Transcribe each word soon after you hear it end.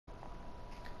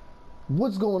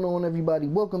What's going on, everybody?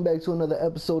 Welcome back to another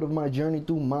episode of my journey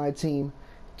through my team.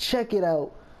 Check it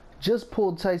out. Just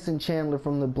pulled Tyson Chandler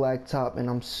from the Blacktop and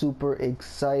I'm super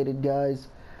excited, guys.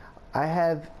 I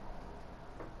have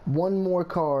one more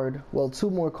card, well, two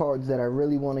more cards that I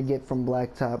really want to get from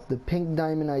Blacktop. The Pink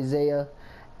Diamond Isaiah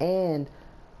and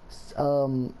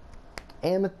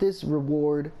Amethyst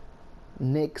Reward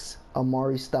Knicks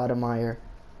Amari Stoudemire.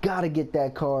 Gotta get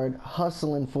that card,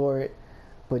 hustling for it.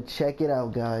 But check it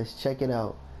out, guys. Check it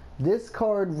out. This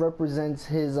card represents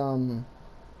his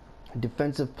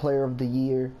Defensive Player of the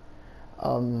Year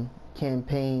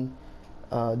campaign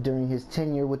during his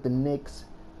tenure with the Knicks.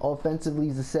 Offensively,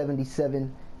 he's a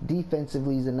 77.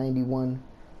 Defensively, he's a 91.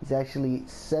 He's actually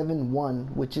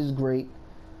 7'1", which is great.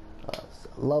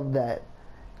 Love that.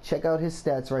 Check out his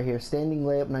stats right here. Standing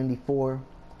layup, 94.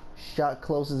 Shot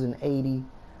close is an 80.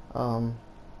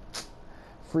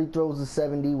 Free throws is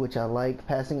 70, which I like.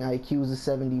 Passing IQ is a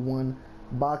 71.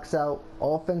 Box out,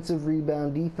 offensive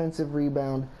rebound, defensive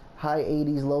rebound, high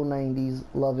 80s, low 90s,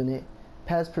 loving it.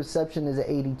 Pass perception is an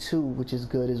 82, which is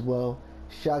good as well.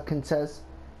 Shot contest,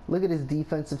 look at his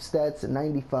defensive stats,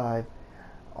 95.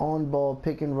 On ball,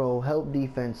 pick and roll, help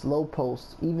defense, low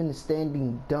post, even the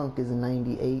standing dunk is a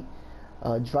 98.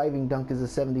 Driving dunk is a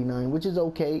 79, which is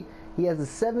okay. He has a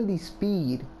 70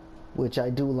 speed, which I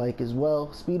do like as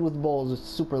well. Speed with balls is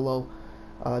super low.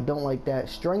 Don't like that.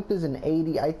 Strength is an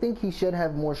 80. I think he should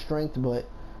have more strength, but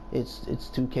it's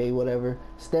 2K, whatever.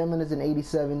 Stamina is an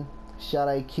 87. Shot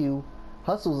IQ.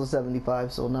 Hustle's a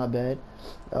 75, so not bad.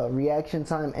 Reaction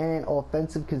time and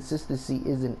offensive consistency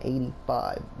is an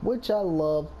 85, which I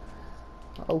love.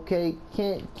 Okay,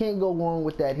 can't go wrong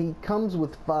with that. He comes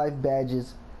with 5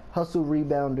 badges: hustle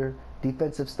rebounder,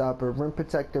 defensive stopper, rim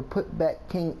protector, putback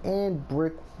king, and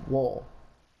brick wall.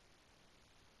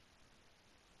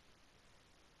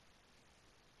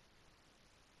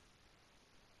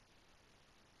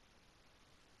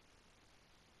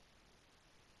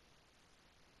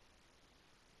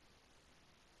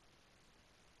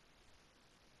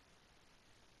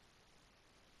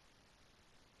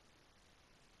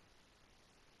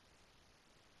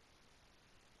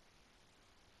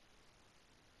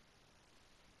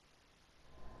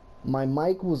 My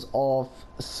mic was off,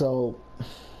 so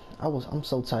I'm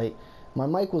so tight. My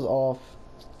mic was off,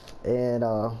 and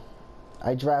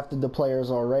I drafted the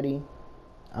players already.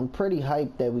 I'm pretty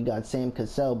hyped that we got Sam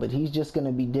Cassell, but he's just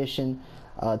gonna be dishing.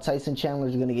 Tyson Chandler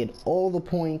is gonna get all the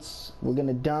points. We're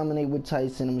gonna dominate with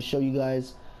Tyson. I'm gonna show you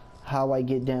guys how I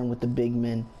get down with the big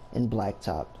men in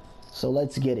Blacktop. So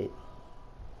let's get it.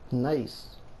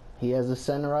 Nice. He has a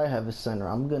center. I have a center.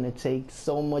 I'm gonna take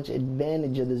so much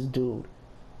advantage of this dude.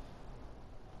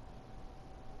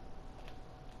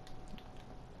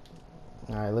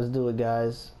 Alright, let's do it,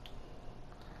 guys.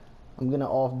 I'm gonna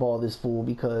off-ball this fool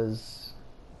because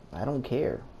I don't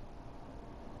care.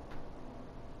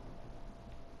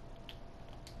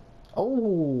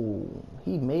 Oh,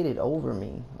 he made it over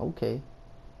me. Okay.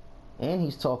 And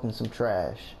he's talking some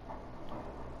trash.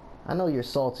 I know you're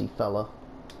salty, fella,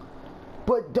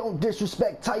 but don't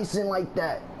disrespect Tyson like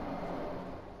that.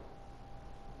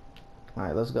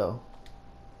 Alright, let's go.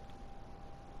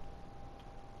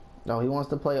 No, he wants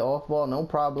to play off ball, no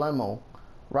problemo.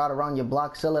 Ride around your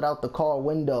block, sell it out the car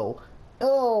window.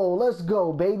 Oh, let's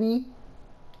go, baby.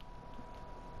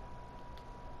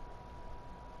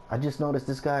 I just noticed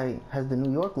this guy has the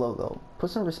New York logo.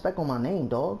 Put some respect on my name,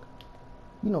 dog.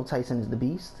 You know Tyson is the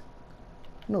beast.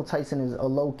 You know Tyson is a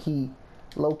low-key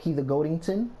the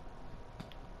Goatington.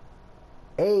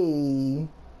 Hey.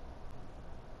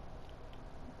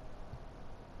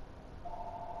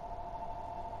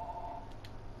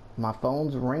 My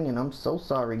phone's ringing. I'm so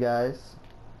sorry, guys.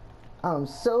 I'm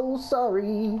so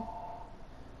sorry.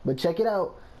 But check it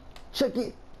out. Check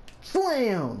it.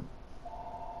 Slam!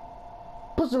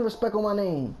 Put some respect on my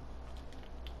name.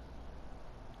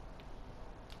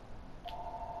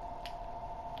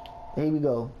 Here we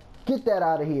go. Get that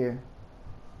out of here.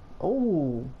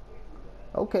 Oh.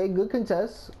 Okay, good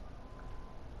contest.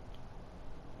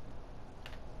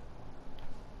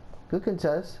 Good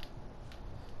contest.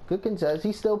 Good contest.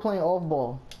 He's still playing off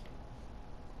ball.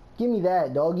 Give me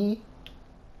that, doggy.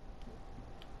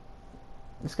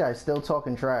 This guy's still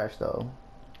talking trash, though.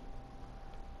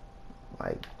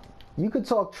 Like, you could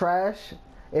talk trash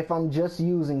if I'm just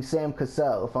using Sam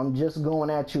Cassell. If I'm just going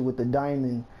at you with the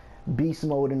diamond beast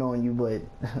moding on you, but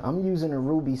I'm using a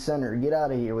ruby center. Get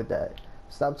out of here with that.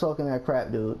 Stop talking that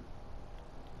crap, dude.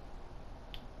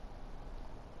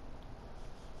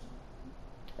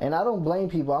 And I don't blame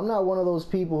people. I'm not one of those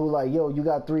people who like, yo, you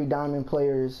got 3 diamond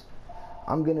players,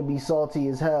 I'm gonna be salty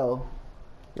as hell.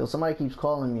 Yo, somebody keeps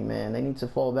calling me, man. They need to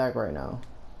fall back right now.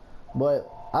 But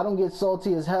I don't get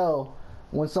salty as hell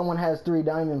when someone has 3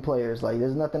 diamond players. Like,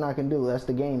 there's nothing I can do. That's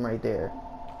the game right there.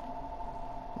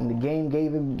 And the game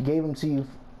gave him to you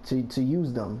to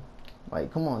use them.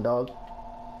 Like, come on, dog.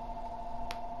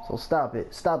 So stop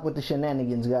it. Stop with the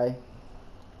shenanigans, guy.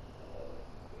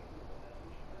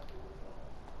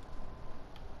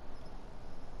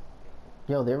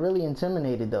 Yo, they're really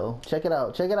intimidated, though. Check it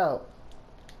out. Check it out.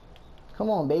 Come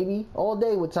on, baby. All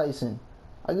day with Tyson.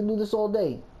 I can do this all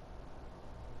day.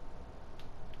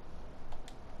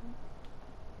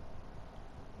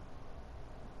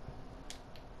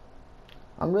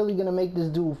 I'm really gonna make this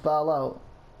dude foul out.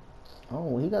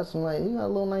 Oh, he got some, like, he got a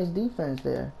little nice defense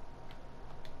there.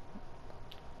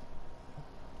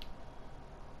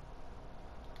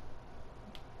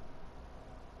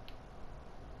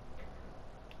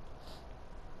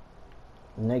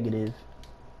 Negative.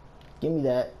 Give me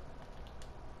that.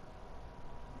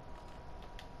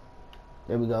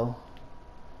 There we go.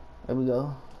 There we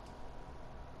go.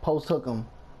 Post hook him.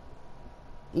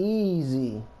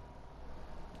 Easy.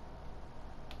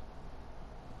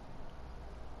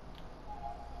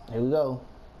 Here we go.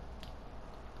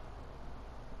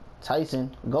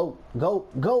 Tyson, go, go,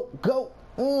 go, go.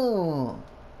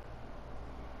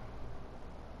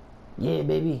 Yeah,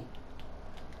 baby.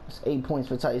 It's 8 points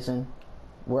for Tyson.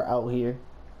 We're out here.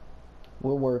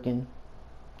 We're working.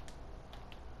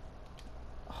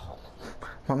 Oh,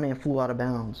 my man flew out of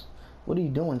bounds. What are you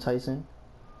doing, Tyson?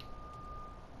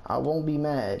 I won't be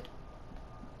mad.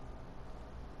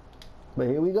 But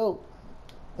here we go.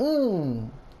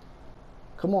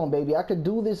 Come on, baby. I could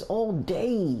do this all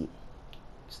day.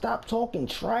 Stop talking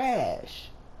trash.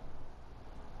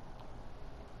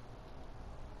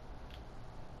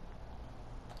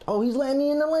 Oh, he's letting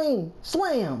me in the lane.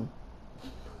 Slam.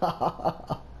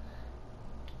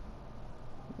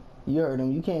 You heard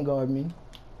him. You can't guard me.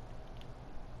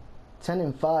 10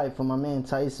 and 5 for my man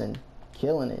Tyson.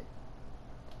 Killing it.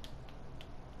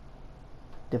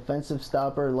 Defensive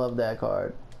stopper. Love that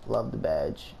card. Love the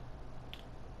badge.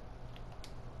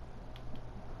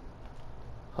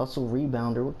 Hustle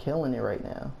rebounder. We're killing it right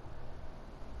now.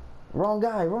 Wrong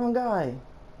guy. Wrong guy.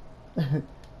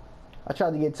 I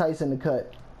tried to get Tyson to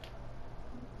cut.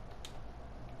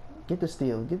 Get the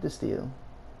steal. Get the steal.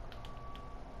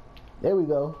 There we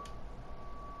go.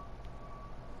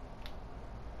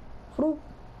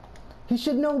 He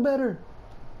should know better.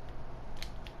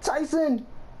 Tyson.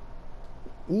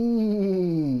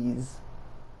 Ease.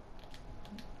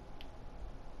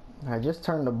 I just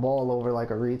turned the ball over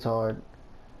like a retard.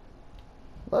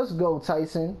 Let's go,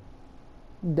 Tyson.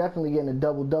 Definitely getting a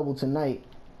double-double tonight.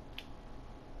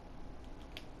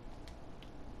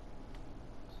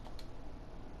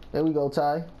 There we go,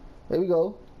 Ty. There we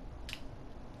go.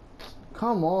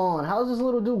 Come on. How's this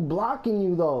little dude blocking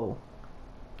you, though?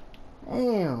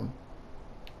 Damn.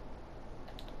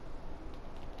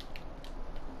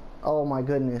 Oh, my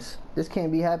goodness. This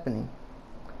can't be happening.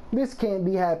 This can't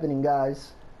be happening,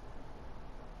 guys.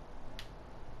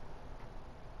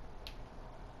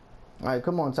 Alright,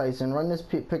 come on, Tyson. Run this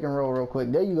pick and roll real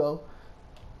quick. There you go.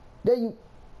 There you...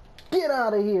 Get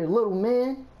out of here, little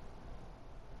man.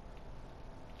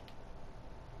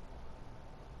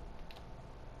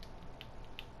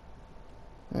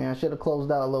 Man, I should have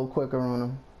closed out a little quicker on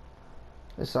him.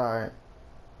 It's alright.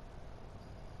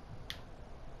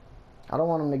 I don't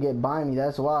want him to get by me,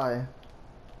 that's why.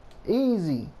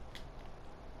 Easy.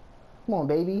 Come on,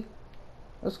 baby.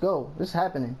 Let's go. This is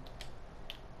happening.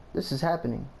 This is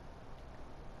happening.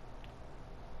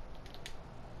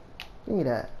 Give me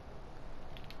that.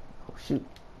 Oh, shoot.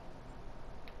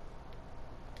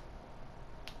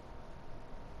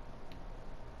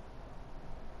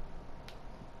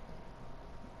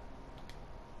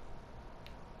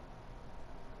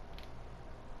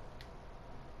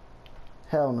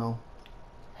 Hell no.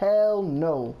 Hell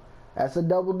no. That's a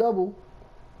double-double.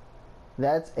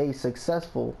 That's a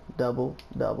successful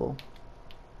double-double.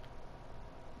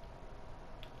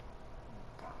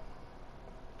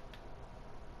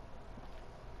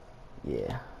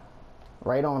 Yeah.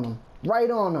 Right on him. Right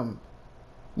on him.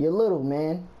 You're little,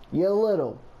 man. You're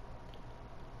little.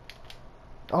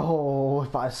 Oh,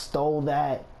 if I stole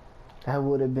that, that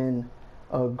would have been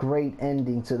a great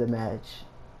ending to the match.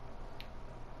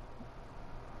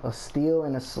 A steal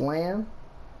and a slam.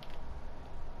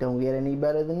 Don't get any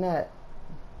better than that.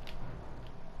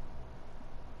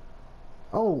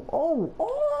 Oh, oh,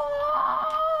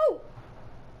 oh!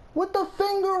 With the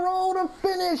finger roll to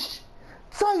finish.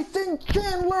 Tyson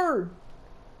Chandler.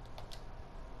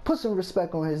 Put some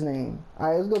respect on his name.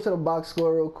 Alright, let's go to the box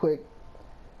score real quick.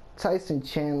 Tyson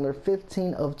Chandler,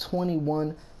 15 of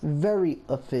 21, very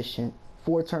efficient.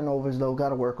 4 turnovers though,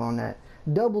 gotta work on that.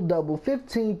 Double-double,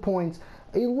 15 points,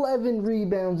 11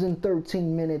 rebounds in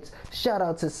 13 minutes. Shout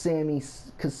out to Sammy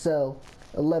Cassell,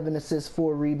 11 assists,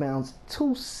 4 rebounds,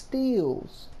 2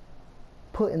 steals.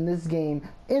 Putting this game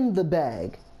in the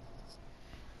bag.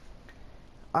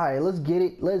 Alright, let's get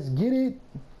it. Let's get it.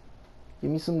 Give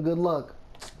me some good luck.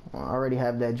 I already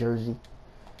have that jersey.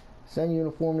 Send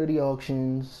uniform to the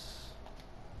auctions.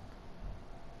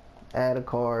 Add a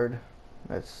card.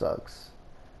 That sucks.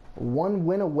 1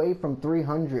 win away from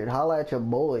 300. Holla at your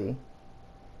boy.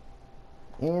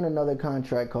 And another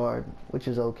contract card, which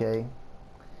is okay.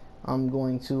 I'm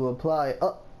going to apply.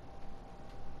 Oh,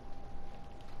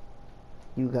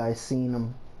 you guys seen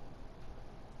them.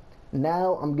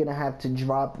 Now I'm gonna have to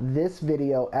drop this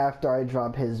video after I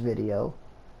drop his video.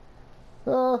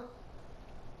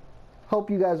 Hope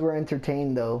you guys were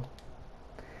entertained though.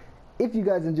 If you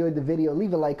guys enjoyed the video,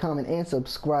 leave a like, comment, and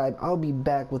subscribe. I'll be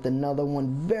back with another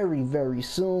one very, very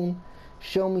soon.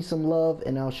 Show me some love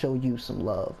and I'll show you some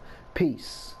love.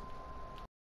 Peace.